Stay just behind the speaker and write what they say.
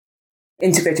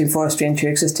Integrating forestry into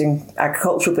your existing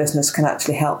agricultural business can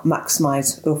actually help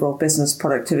maximise overall business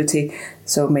productivity,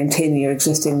 so maintaining your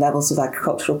existing levels of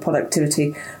agricultural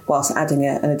productivity whilst adding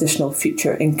an additional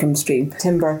future income stream.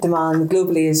 Timber demand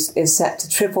globally is set to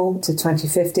triple to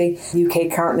 2050. The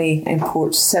UK currently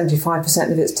imports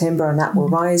 75% of its timber, and that will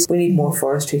rise. We need more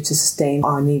forestry to sustain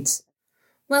our needs.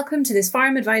 Welcome to this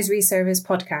Farm Advisory Service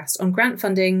podcast on grant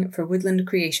funding for woodland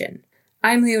creation.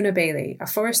 I'm Leona Bailey, a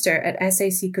forester at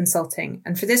SAC Consulting,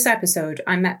 and for this episode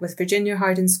I met with Virginia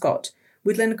Harden-Scott,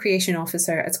 Woodland Creation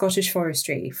Officer at Scottish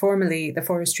Forestry, formerly the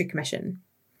Forestry Commission.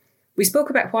 We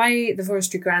spoke about why the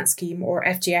Forestry Grant Scheme, or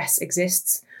FGS,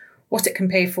 exists, what it can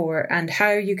pay for, and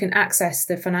how you can access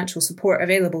the financial support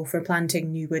available for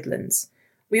planting new woodlands.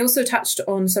 We also touched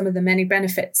on some of the many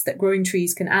benefits that growing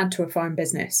trees can add to a farm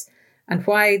business, and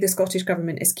why the Scottish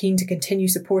Government is keen to continue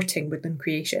supporting woodland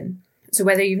creation. So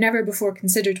whether you've never before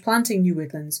considered planting new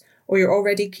woodlands, or you're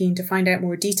already keen to find out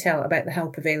more detail about the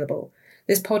help available,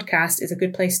 this podcast is a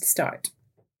good place to start.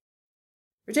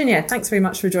 Virginia, thanks very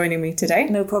much for joining me today.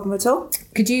 No problem at all.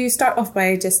 Could you start off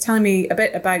by just telling me a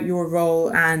bit about your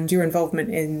role and your involvement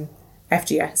in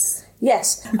FGS?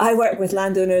 Yes, I work with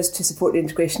landowners to support the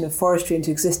integration of forestry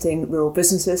into existing rural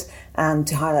businesses and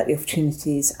to highlight the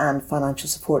opportunities and financial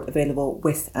support available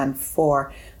with and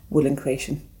for woodland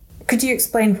creation. Could you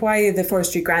explain why the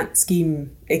Forestry Grant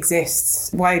Scheme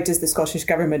exists? Why does the Scottish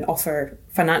Government offer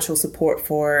financial support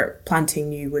for planting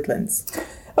new woodlands?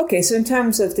 Okay, so in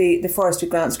terms of the Forestry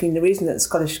Grant Scheme, the reason that the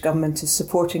Scottish Government is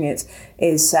supporting it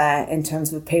is in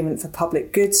terms of a payment for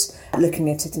public goods, looking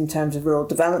at it in terms of rural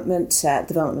development,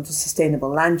 development of sustainable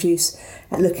land use,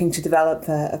 looking to develop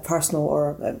a personal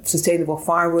or a sustainable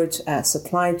firewood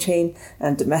supply chain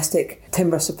and domestic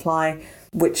timber supply,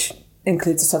 which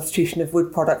includes the substitution of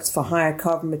wood products for higher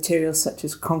carbon materials such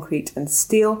as concrete and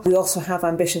steel. We also have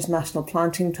ambitious national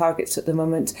planting targets at the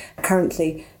moment,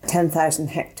 currently 10,000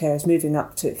 hectares moving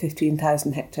up to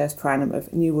 15,000 hectares per annum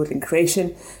of new woodland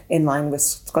creation, in line with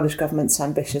Scottish Government's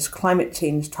ambitious climate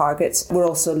change targets. We're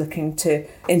also looking to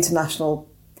international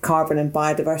carbon and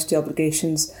biodiversity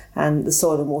obligations and the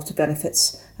soil and water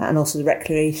benefits, and also the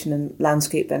recreation and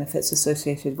landscape benefits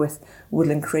associated with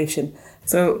woodland creation.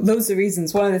 So loads of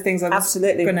reasons. One of the things I was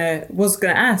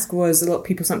going to ask was, a lot of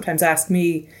people sometimes ask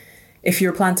me, if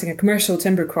you're planting a commercial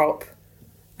timber crop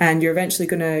and you're eventually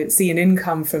going to see an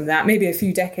income from that, maybe a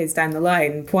few decades down the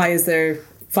line, why is there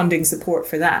funding support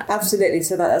for that? Absolutely.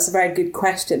 So that's a very good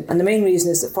question. And the main reason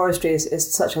is that forestry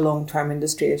is such a long-term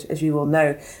industry, as you will know.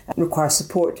 It requires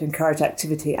support to encourage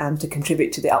activity and to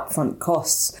contribute to the upfront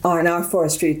costs. Our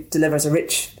forestry delivers a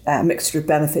rich mixture of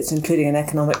benefits, including an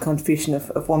economic contribution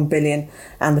of 1 billion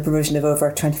and the provision of over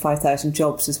 25,000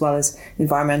 jobs, as well as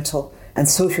environmental and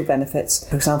social benefits,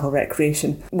 for example,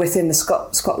 recreation. Within the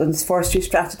Scotland's forestry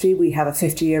strategy, we have a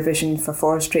 50-year vision for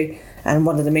forestry, and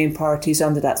one of the main priorities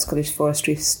under that Scottish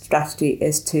forestry strategy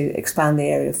is to expand the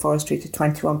area of forestry to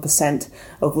 21%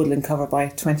 of woodland cover by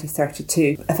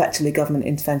 2032. Effectively, government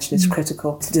intervention is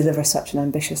critical to deliver such an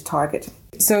ambitious target.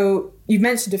 So you've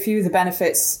mentioned a few of the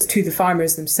benefits to the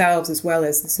farmers themselves, as well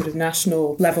as the sort of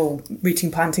national level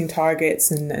reaching planting targets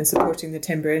and supporting the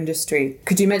timber industry.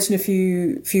 Could you mention a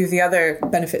few of the other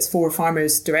benefits for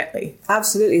farmers directly?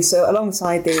 Absolutely. So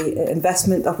alongside the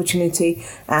investment opportunity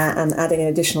and adding an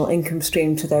additional income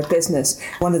stream to their business,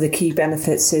 one of the key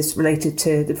benefits is related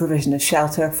to the provision of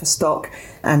shelter for stock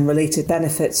and related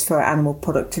benefits for animal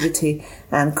productivity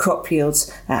and crop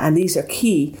yields, and these are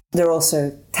key. There are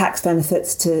also tax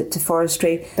benefits to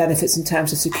forestry, benefits in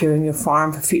terms of securing your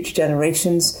farm for future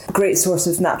generations, a great source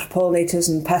of natural pollinators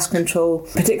and pest control.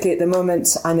 Particularly at the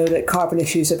moment, I know that carbon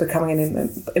issues are becoming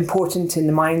important in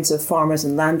the minds of farmers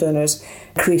and landowners.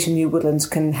 Creating new woodlands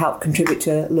can help contribute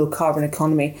to a low carbon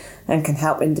economy and can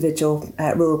help individual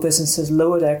rural businesses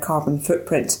lower their carbon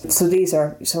footprint. So these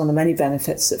are some of the many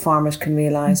benefits that farmers can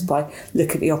realise by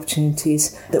looking at the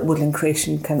opportunities that woodland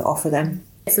creation can offer them.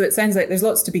 So it sounds like there's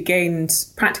lots to be gained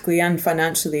practically and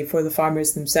financially for the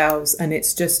farmers themselves, and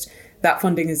it's just that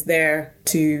funding is there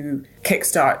to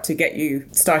kickstart, to get you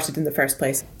started in the first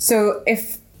place. So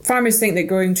if farmers think that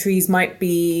growing trees might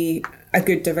be a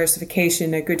good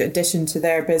diversification, a good addition to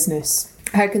their business,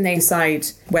 how can they decide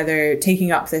whether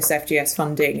taking up this FGS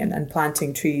funding and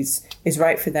planting trees is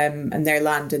right for them and their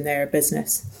land and their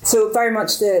business? So very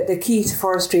much the key to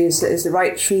forestry is the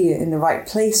right tree in the right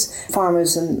place.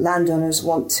 Farmers and landowners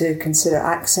want to consider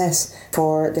access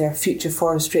for their future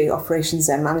forestry operations,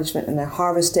 their management and their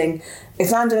harvesting.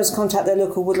 If landowners contact their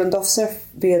local woodland officer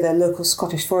via their local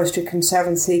Scottish Forestry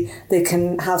Conservancy, they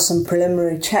can have some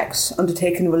preliminary checks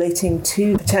undertaken relating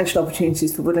to potential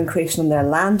opportunities for woodland creation on their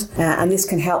land, and this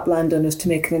can help landowners to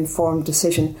make an informed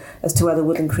decision as to whether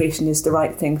woodland creation is the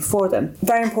right thing for them.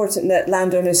 Very important that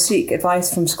landowners seek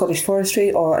advice from Scottish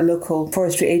Forestry or a local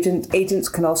forestry agent. Agents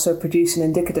can also produce an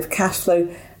indicative cash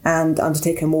flow and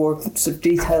undertake a more sort of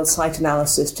detailed site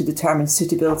analysis to determine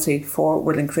suitability for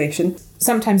woodland creation.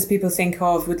 Sometimes people think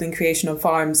of woodland creation on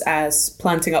farms as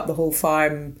planting up the whole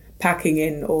farm, packing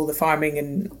in all the farming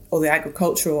and all the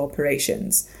agricultural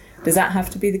operations. Does that have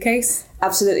to be the case?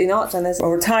 Absolutely not. And as a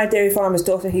retired dairy farmer's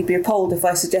daughter, he'd be appalled if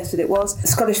I suggested it was.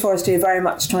 Scottish Forestry are very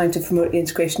much trying to promote the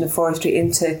integration of forestry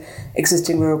into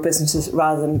existing rural businesses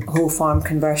rather than whole farm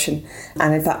conversion.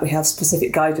 And in fact, we have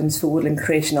specific guidance for woodland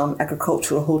creation on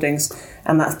agricultural holdings,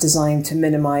 and that's designed to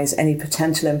minimise any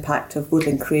potential impact of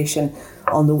woodland creation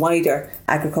on the wider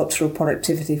agricultural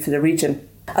productivity for the region.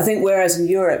 I think whereas in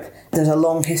Europe, there's a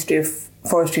long history of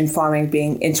forestry and farming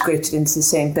being integrated into the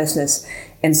same business,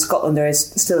 in Scotland there is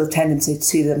still a tendency to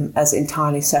see them as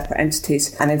entirely separate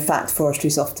entities, and in fact forestry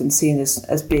is often seen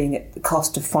as being at the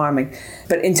cost of farming.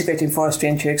 But integrating forestry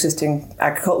into your existing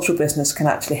agricultural business can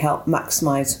actually help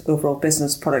maximise overall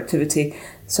business productivity,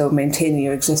 so maintaining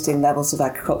your existing levels of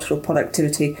agricultural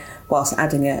productivity whilst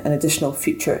adding an additional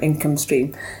future income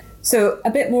stream. So a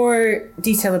bit more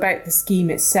detail about the scheme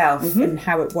itself and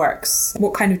how it works.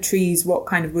 What kind of trees, what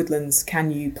kind of woodlands can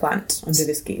you plant under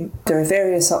the scheme? There are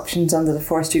various options under the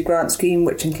Forestry Grant Scheme,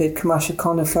 which include commercial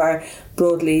conifer,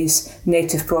 broadleaves,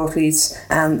 native broadleaves,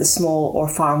 and the small or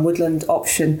farm woodland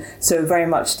option. So very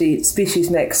much the species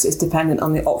mix is dependent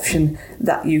on the option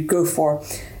that you go for.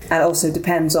 And also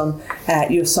depends on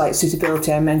your site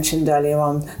suitability. I mentioned earlier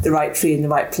on the right tree in the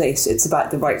right place. It's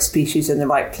about the right species in the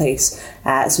right place,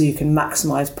 so you can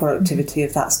maximise productivity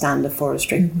of that stand of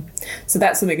forestry. So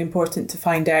that's something important to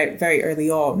find out very early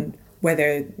on,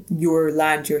 whether your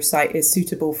land, your site is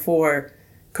suitable for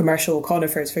commercial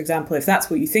conifers, for example. If that's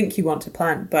what you think you want to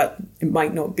plant, but it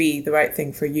might not be the right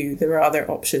thing for you, there are other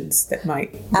options that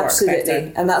might work Absolutely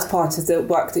better. And that's part of the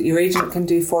work that your agent can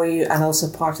do for you, and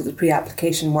also part of the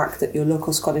pre-application work that your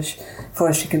local Scottish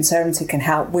Forestry Conservancy can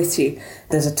help with you.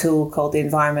 There's a tool called the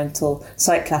Environmental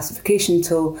Site Classification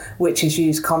Tool, which is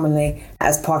used commonly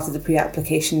as part of the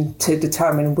pre-application to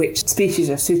determine which species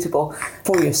are suitable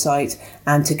for your site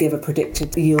and to give a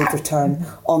predicted yield return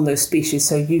on those species,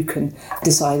 so you can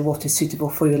decide what is suitable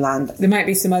for your land. There might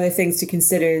be some other things to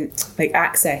consider, like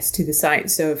access to the site.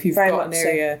 So if you've got an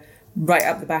area right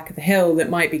up the back of the hill that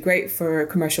might be great for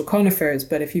commercial conifers,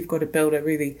 but if you've got to build a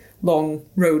really long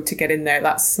road to get in there,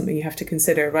 that's something you have to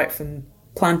consider right from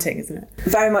planting, isn't it?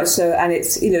 Very much so. And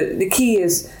it's, the key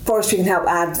is forestry can help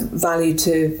add value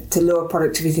to lower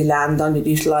productivity land,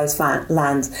 underutilised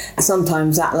land.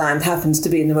 Sometimes that land happens to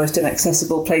be in the most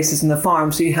inaccessible places in the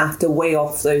farm, so you have to weigh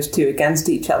off those two against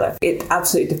each other. It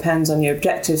absolutely depends on your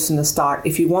objectives from the start.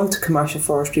 If you want a commercial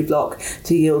forestry block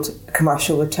to yield a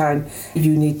commercial return,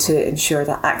 you need to ensure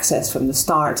that access from the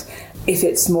start. If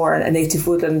it's more a native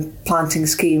woodland planting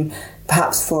scheme,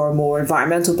 perhaps for more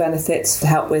environmental benefits, to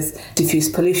help with diffuse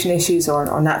pollution issues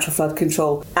or natural flood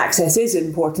control, access is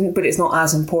important, but it's not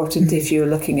as important if you're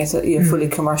looking at a fully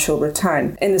commercial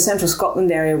return. In the Central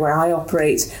Scotland area where I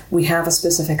operate, we have a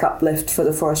specific uplift for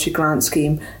the Forestry Grant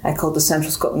Scheme called the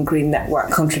Central Scotland Green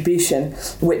Network Contribution,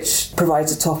 which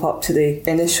provides a top up to the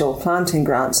initial planting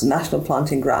grants, the national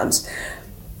planting grants.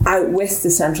 Out with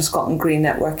the Central Scotland Green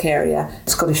Network area,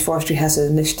 Scottish Forestry has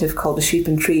an initiative called the Sheep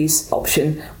and Trees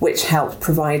option, which helps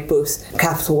provide both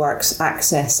capital works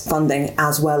access funding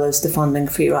as well as the funding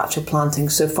for your actual planting.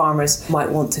 So farmers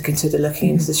might want to consider looking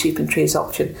into the Sheep and Trees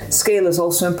option. Scale is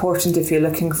also important if you're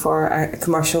looking for a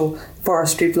commercial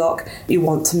forestry block. You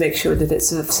want to make sure that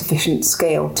it's of sufficient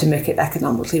scale to make it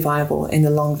economically viable in the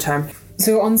long term.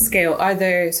 So on scale, are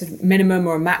there sort of minimum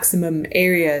or maximum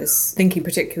areas, thinking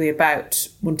particularly about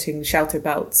wanting shelter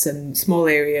belts and small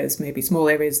areas, maybe small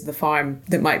areas of the farm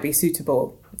that might be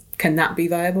suitable? Can that be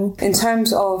viable? In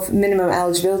terms of minimum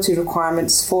eligibility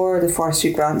requirements for the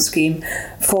Forestry Grant Scheme,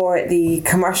 for the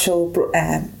commercial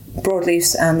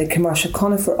broadleafs and the commercial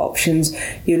conifer options,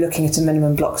 you're looking at a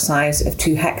minimum block size of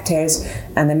 2 hectares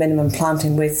and a minimum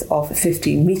planting width of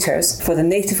 15 metres. For the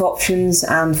native options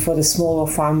and for the small or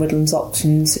farm woodlands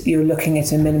options, you're looking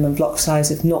at a minimum block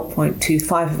size of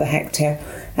 0.25 of a hectare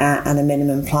and a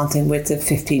minimum planting width of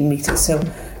 15 metres. So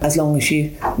As long as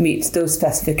you meet those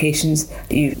specifications,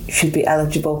 you should be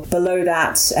eligible. Below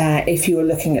that, if you are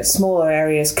looking at smaller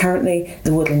areas, currently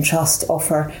the Woodland Trust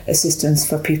offer assistance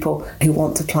for people who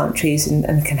want to plant trees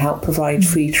and can help provide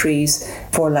free trees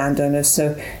for landowners.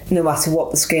 So no matter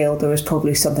what the scale, there is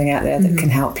probably something out there that can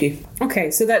help you.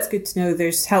 Okay, so that's good to know.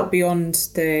 There's help beyond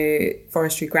the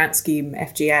Forestry Grant Scheme,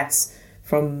 FGS,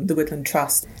 from the Woodland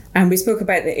Trust. And we spoke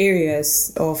about the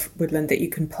areas of woodland that you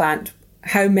can plant.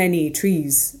 How many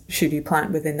trees should you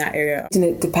plant within that area? And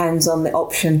it depends on the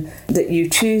option that you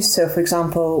choose. So, for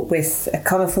example, with a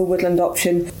conifer woodland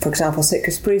option, for example,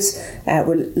 Sitka spruce,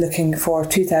 we're looking for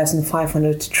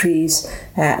 2,500 trees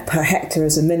per hectare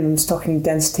as a minimum stocking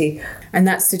density. And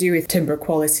that's to do with timber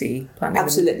quality, planting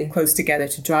Absolutely. them close together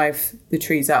to drive the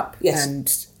trees up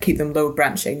and keep them low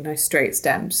branching, nice straight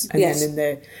stems. And then in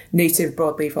the native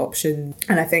broadleaf option,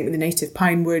 and I think the native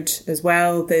pine wood as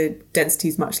well, the density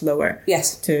is much lower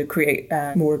to create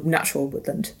more natural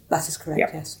woodland. That is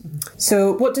correct, yes.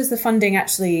 So what does the funding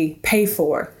actually pay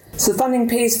for? So funding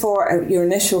pays for your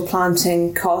initial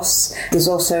planting costs. There's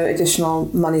also additional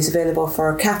monies available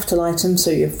for capital items, so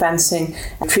your fencing,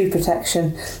 tree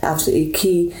protection, absolutely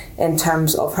key in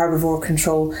terms of herbivore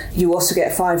control. You also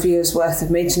get 5 years worth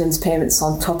of maintenance payments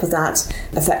on top of that.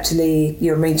 Effectively,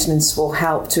 your maintenance will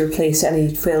help to replace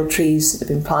any failed trees that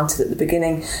have been planted at the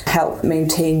beginning, help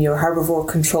maintain your herbivore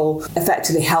control,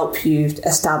 effectively help you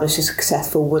establish a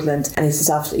successful woodland. And it is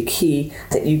absolutely key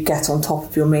that you get on top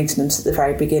of your maintenance at the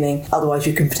very beginning. Otherwise,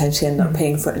 you can potentially end up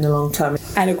paying for it in the long term.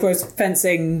 And of course,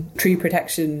 fencing, tree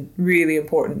protection, really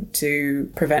important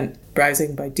to prevent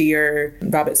browsing by deer,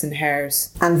 rabbits and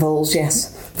hares. And voles,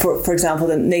 yes. For example,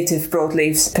 the native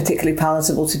broadleaves, particularly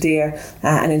palatable to deer.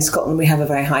 And in Scotland, we have a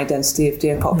very high density of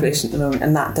deer population at the moment,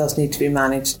 and that does need to be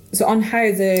managed. So on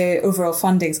how the overall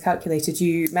funding is calculated,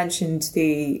 you mentioned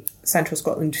the Central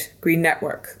Scotland Green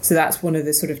Network. So that's one of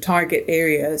the sort of target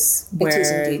areas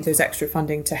where there's extra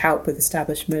funding to help with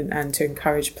establishment and to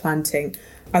encourage planting.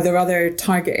 Are there other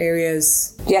target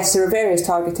areas? Yes, there are various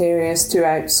target areas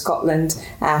throughout Scotland.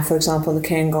 For example, the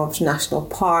Cairngorms National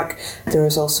Park. There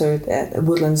is also a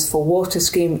Woodlands for Water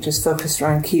scheme, which is focused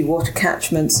around key water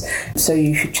catchments. So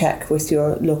you should check with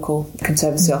your local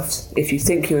conservancy office if you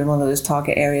think you're in one of those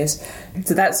target areas.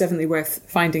 So that's definitely worth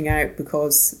finding out,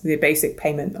 because the basic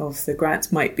payment of the grants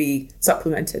might be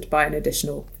supplemented by an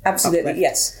additional Absolutely,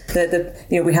 uplift. Yes.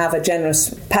 We have a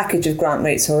generous package of grant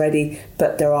rates already,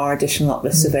 but there are additional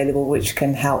uplifts available which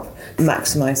can help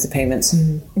maximise the payments.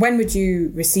 When would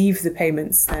you receive the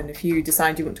payments then, if you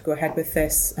decide you want to go ahead with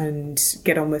this and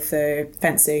get on with the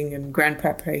fencing and ground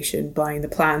preparation, buying the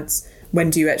plants? When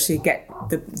do you actually get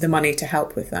the money to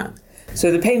help with that? So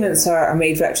the payments are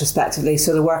made retrospectively,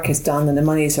 so the work is done and the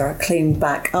monies are claimed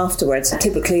back afterwards.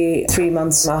 Typically 3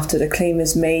 months after the claim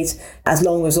is made, as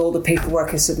long as all the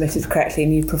paperwork is submitted correctly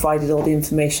and you've provided all the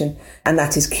information. And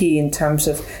that is key in terms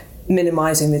of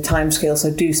minimising the timescale.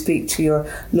 So do speak to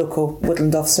your local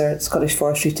woodland officer at Scottish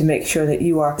Forestry to make sure that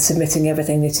you are submitting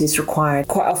everything that is required.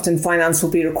 Quite often finance will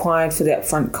be required for the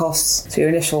upfront costs, so your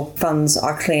initial funds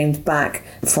are claimed back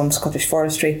from Scottish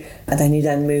Forestry, and then you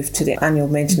then move to the annual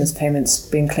maintenance payments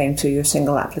being claimed to your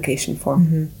single application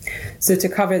form. So to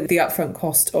cover the upfront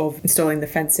cost of installing the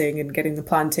fencing and getting the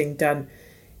planting done,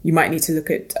 you might need to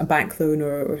look at a bank loan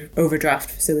or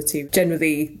overdraft facility.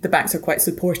 Generally, the banks are quite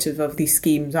supportive of these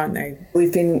schemes, aren't they?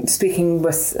 We've been speaking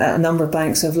with a number of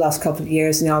banks over the last couple of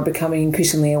years, and they are becoming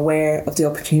increasingly aware of the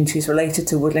opportunities related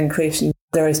to woodland creation.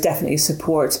 There is definitely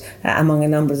support among a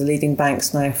number of the leading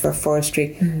banks now for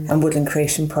forestry and woodland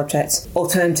creation projects.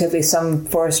 Alternatively, some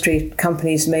forestry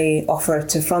companies may offer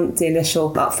to front the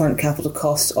initial upfront capital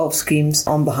costs of schemes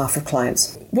on behalf of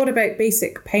clients. What about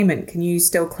basic payment? Can you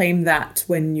still claim that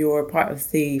when you're part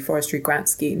of the forestry grant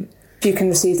scheme? You can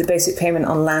receive the basic payment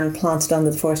on land planted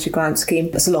under the Forestry Grant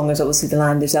Scheme, so long as obviously the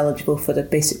land is eligible for the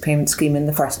basic payment scheme in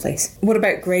the first place. What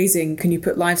about grazing? Can you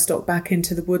put livestock back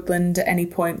into the woodland at any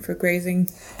point for grazing?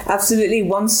 Absolutely.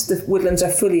 Once the woodlands are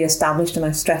fully established, and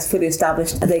I stress fully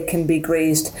established, they can be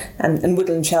grazed, and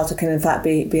woodland shelter can in fact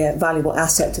be a valuable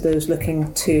asset to those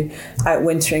looking to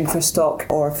outwintering for stock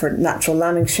or for natural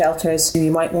lambing shelters.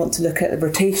 You might want to look at the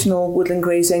rotational woodland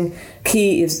grazing.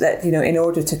 Key is that, in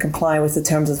order to comply with the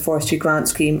terms of the Forestry Grant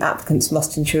Scheme, applicants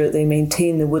must ensure that they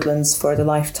maintain the woodlands for the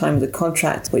lifetime of the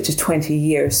contract, which is 20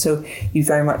 years. So you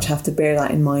very much have to bear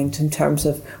that in mind in terms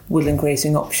of woodland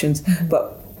grazing options.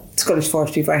 But Scottish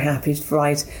Forestry are very happy to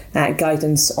provide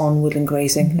guidance on woodland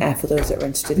grazing for those that are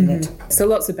interested in it. So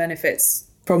lots of benefits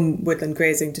from woodland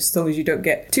grazing, just as long as you don't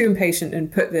get too impatient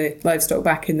and put the livestock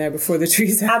back in there before the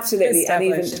trees are Absolutely,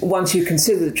 established. and even once you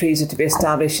consider the trees are to be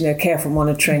established, careful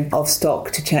monitoring of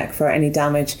stock to check for any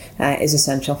damage is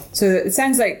essential. So it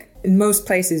sounds like in most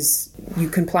places you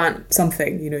can plant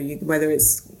something, whether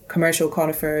it's commercial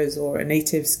conifers or a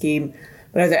native scheme,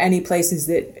 but are there any places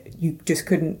that you just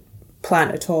couldn't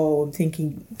plant at all? I'm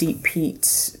thinking deep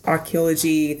peat,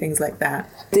 archaeology, things like that.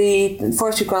 The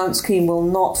Forestry Grant Scheme will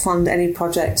not fund any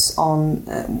projects on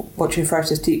what you refer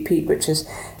to as deep peat, which is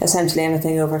essentially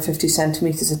anything over 50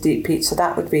 centimetres of deep peat, so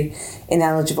that would be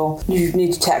ineligible. You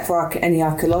need to check for any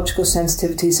archaeological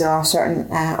sensitivities. There are certain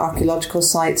archaeological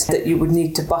sites that you would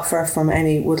need to buffer from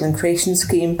any woodland creation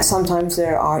scheme. Sometimes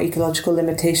there are ecological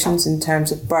limitations in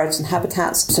terms of birds and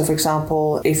habitats. So for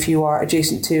example, if you are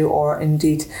adjacent to or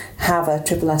indeed have a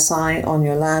triple SI on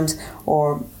your land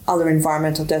or other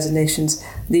environmental designations,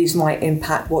 these might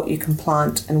impact what you can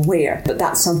plant and where. But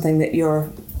that's something that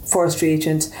your forestry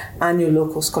agent and your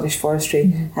local Scottish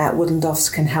Forestry woodland office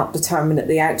can help determine at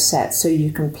the outset, so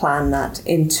you can plan that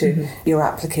into your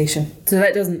application. So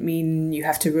that doesn't mean you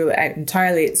have to rule it out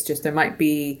entirely, it's just there might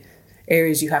be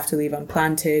areas you have to leave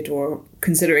unplanted or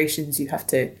considerations you have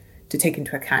to take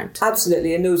into account.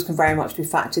 Absolutely, and those can very much be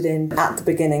factored in at the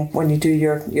beginning when you do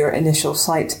your initial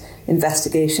site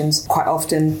investigations. Quite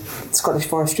often Scottish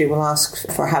Forestry will ask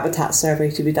for a habitat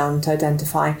survey to be done to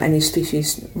identify any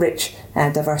species rich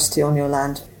diversity on your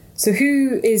land. So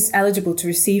who is eligible to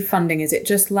receive funding? Is it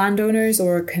just landowners,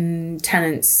 or can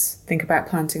tenants think about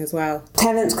planting as well?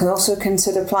 Tenants can also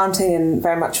consider planting and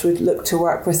very much would look to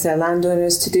work with their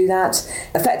landowners to do that.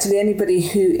 Effectively, anybody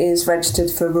who is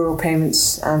registered for rural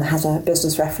payments and has a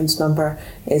business reference number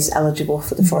is eligible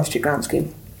for the Forestry Grant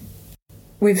Scheme.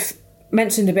 We've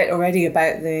mentioned a bit already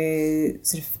about the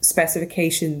sort of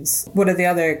specifications. What are the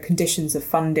other conditions of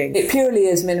funding? It purely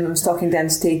is minimum stocking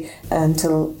density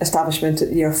until establishment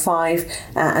at year 5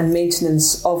 and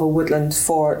maintenance of a woodland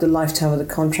for the lifetime of the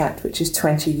contract, which is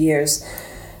 20 years.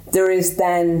 There is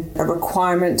then a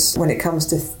requirement when it comes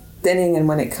to thinning and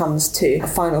when it comes to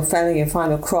final felling and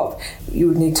final crop. You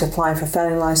would need to apply for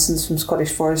felling licence from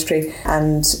Scottish Forestry,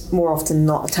 and more often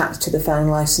not attached to the felling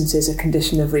licence is a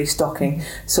condition of restocking.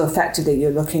 So effectively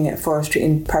you're looking at forestry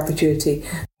in perpetuity.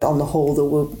 On the whole, there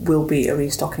will be a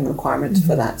restocking requirement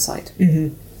for that site.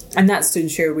 And that's to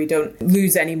ensure we don't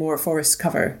lose any more forest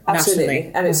cover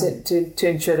Absolutely. nationally. And it's to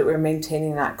ensure that we're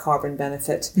maintaining that carbon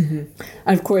benefit. And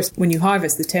of course, when you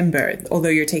harvest the timber, although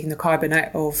you're taking the carbon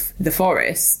out of the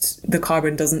forest, the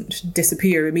carbon doesn't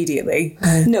disappear immediately.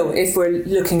 No, if we're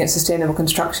looking at sustainable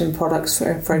construction products,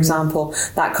 for example,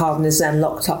 that carbon is then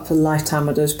locked up for the lifetime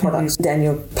of those products. Then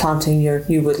you're planting your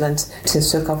new woodland to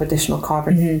soak up additional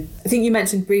carbon. I think you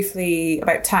mentioned briefly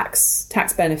about tax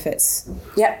benefits.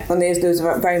 Yep, and those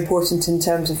are very important in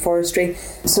terms of forestry.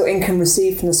 So income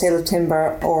received from the sale of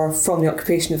timber or from the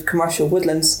occupation of commercial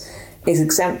woodlands is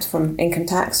exempt from income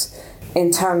tax.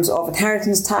 In terms of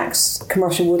inheritance tax,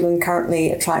 commercial woodland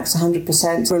currently attracts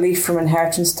 100% relief from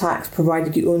inheritance tax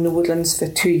provided you own the woodlands for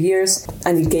 2 years.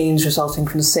 Any gains resulting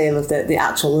from the sale of the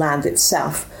actual land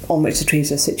itself on which the trees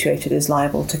are situated is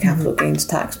liable to capital gains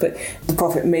tax, but the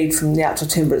profit made from the actual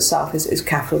timber itself is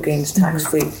capital gains tax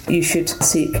free. You should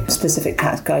seek specific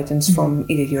tax guidance from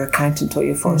either your accountant or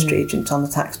your forestry agent on the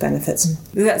tax benefits.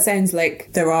 That sounds like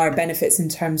there are benefits in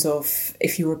terms of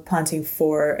if you were planting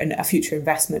for a future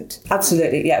investment.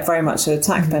 Absolutely, yeah, very much so. The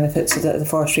tax benefits of the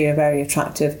forestry are very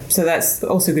attractive. So that's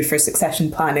also good for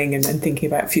succession planning and thinking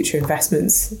about future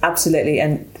investments. Absolutely,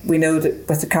 and we know that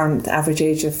with the current average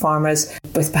age of farmers,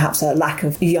 with perhaps a lack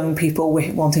of young people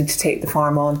wanting to take the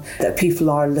farm on, that people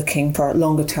are looking for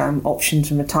longer term options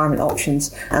and retirement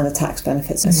options, and the tax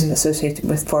benefits associated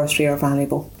with forestry are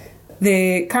valuable.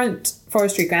 The current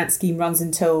Forestry Grant Scheme runs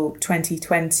until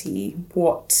 2020.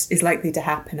 What is likely to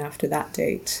happen after that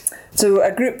date? So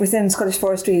a group within Scottish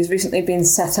Forestry has recently been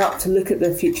set up to look at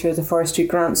the future of the Forestry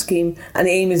Grant Scheme, and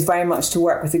the aim is very much to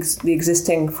work with the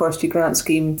existing Forestry Grant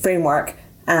Scheme framework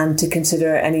and to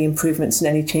consider any improvements and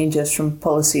any changes from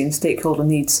policy and stakeholder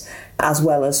needs, as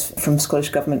well as from Scottish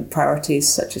Government priorities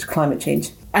such as climate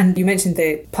change. And you mentioned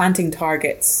the planting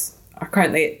targets are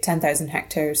currently at 10,000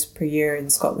 hectares per year in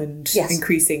Scotland, yes,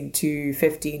 increasing to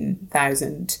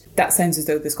 15,000. That sounds as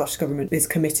though the Scottish Government is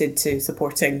committed to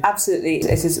supporting. Absolutely,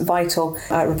 it is vital.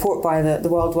 A report by the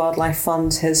World Wildlife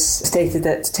Fund has stated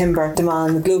that timber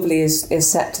demand globally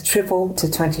is set to triple to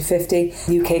 2050.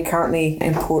 The UK currently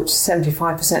imports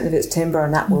 75% of its timber,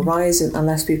 and that will rise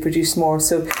unless we produce more.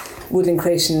 So woodland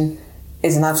creation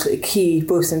is an absolutely key,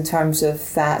 both in terms of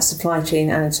supply chain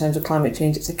and in terms of climate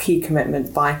change. It's a key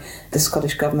commitment by the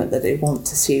Scottish Government that they want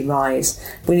to see rise.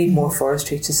 We need more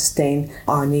forestry to sustain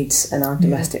our needs in our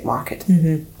domestic market.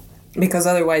 Because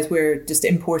otherwise we're just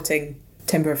importing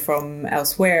timber from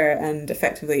elsewhere and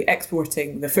effectively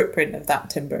exporting the footprint of that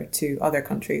timber to other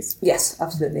countries. Yes,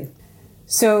 absolutely.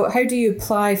 So how do you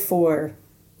apply for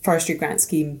Forestry Grant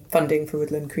Scheme funding for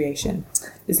woodland creation?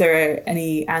 Is there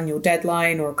any annual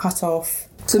deadline or cut-off?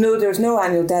 So no, there's no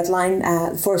annual deadline.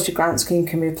 The Forestry Grant Scheme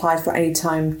can be applied for any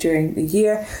time during the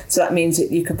year. So that means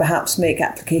that you could perhaps make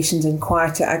applications in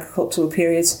quieter agricultural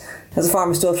periods. As a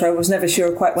farmer's daughter, I was never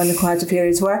sure quite when the quieter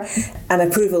periods were. And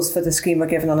approvals for the scheme are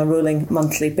given on a rolling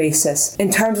monthly basis.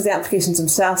 In terms of the applications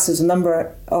themselves, there's a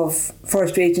number of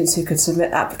forestry agents who could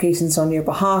submit applications on your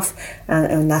behalf,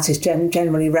 and that is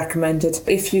generally recommended.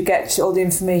 If you get all the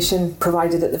information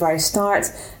provided at the very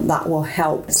start, that will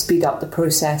help speed up the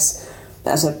process.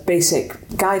 As a basic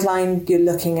guideline, you're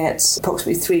looking at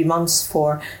approximately 3 months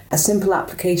for a simple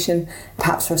application,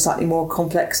 perhaps for a slightly more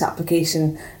complex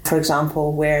application, for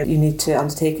example, where you need to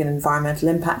undertake an environmental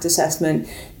impact assessment.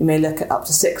 You may look at up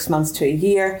to 6 months to a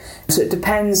year. So it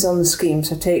depends on the scheme.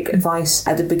 So take advice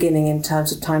at the beginning in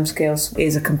terms of timescales. It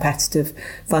is a competitive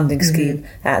funding scheme,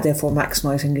 therefore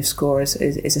maximising your score is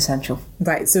essential.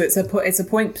 Right, so it's a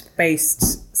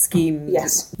point-based scheme.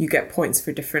 Yes. You get points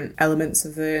for different elements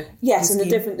of the Yes, the and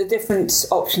scheme. the different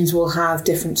options will have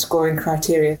different scoring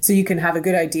criteria. So you can have a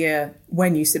good idea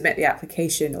when you submit the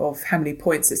application of how many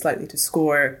points it's likely to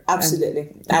score.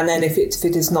 Absolutely. And then if it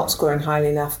is not scoring highly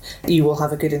enough, you will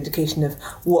have a good indication of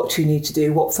what you need to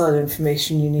do, what further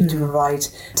information you need to provide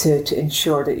to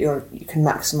ensure that you can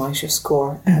maximise your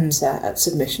score at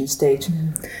submission stage.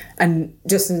 And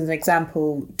just as an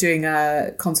example, doing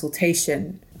a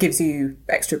consultation gives you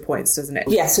extra points, doesn't it?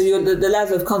 Yeah, so the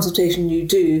level of consultation you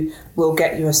do will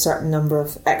get you a certain number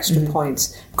of extra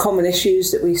points. Common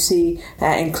issues that we see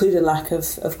include a lack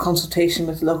of consultation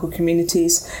with local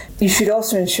communities. You should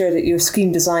also ensure that your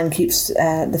scheme design keeps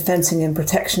the fencing and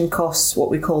protection costs,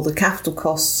 what we call the capital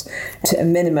costs, to a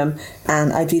minimum,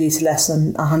 and ideally to less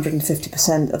than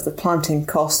 150% of the planting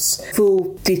costs.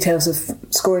 Full details of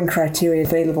scoring criteria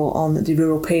available on the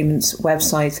Rural Payments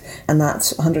website, and that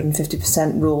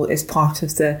 150% rule is part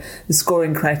of the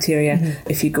scoring criteria.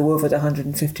 If you go over the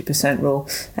 150% rule,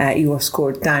 you are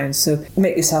scored down. So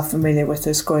make yourself familiar with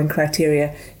the scoring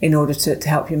criteria in order to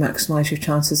help you maximise your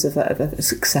chances of a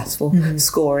successful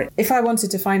score. If I wanted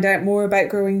to find out more about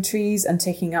growing trees and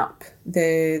taking up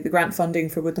the grant funding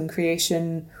for woodland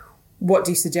creation, what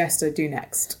do you suggest I do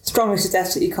next? Strongly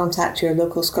suggest that you contact your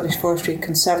local Scottish Forestry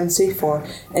Conservancy for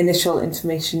initial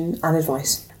information and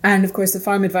advice. And of course, the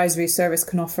Farm Advisory Service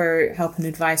can offer help and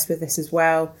advice with this as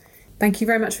well. Thank you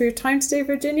very much for your time today,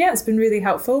 Virginia. It's been really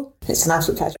helpful. It's an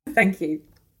absolute pleasure. Thank you.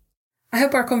 I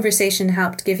hope our conversation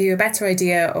helped give you a better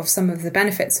idea of some of the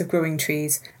benefits of growing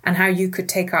trees and how you could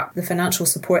take up the financial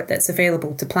support that's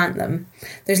available to plant them.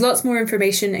 There's lots more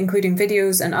information, including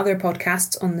videos and other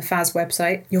podcasts, on the FAS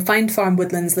website. You'll find farm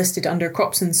woodlands listed under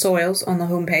crops and soils on the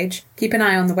homepage. Keep an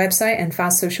eye on the website and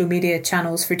FAS social media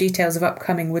channels for details of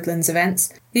upcoming woodlands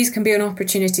events. These can be an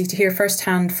opportunity to hear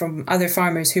firsthand from other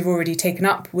farmers who've already taken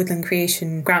up woodland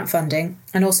creation grant funding,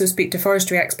 and also speak to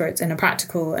forestry experts in a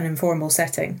practical and informal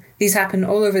setting. These happen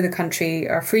all over the country,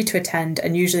 are free to attend,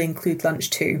 and usually include lunch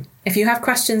too. If you have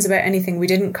questions about anything we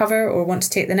didn't cover or want to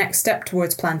take the next step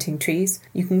towards planting trees,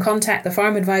 you can contact the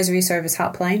Farm Advisory Service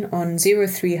helpline on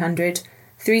 0300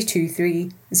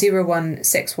 323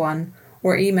 0161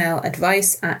 or email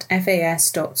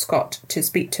advice@fas.scot to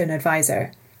speak to an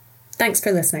advisor. Thanks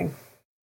for listening.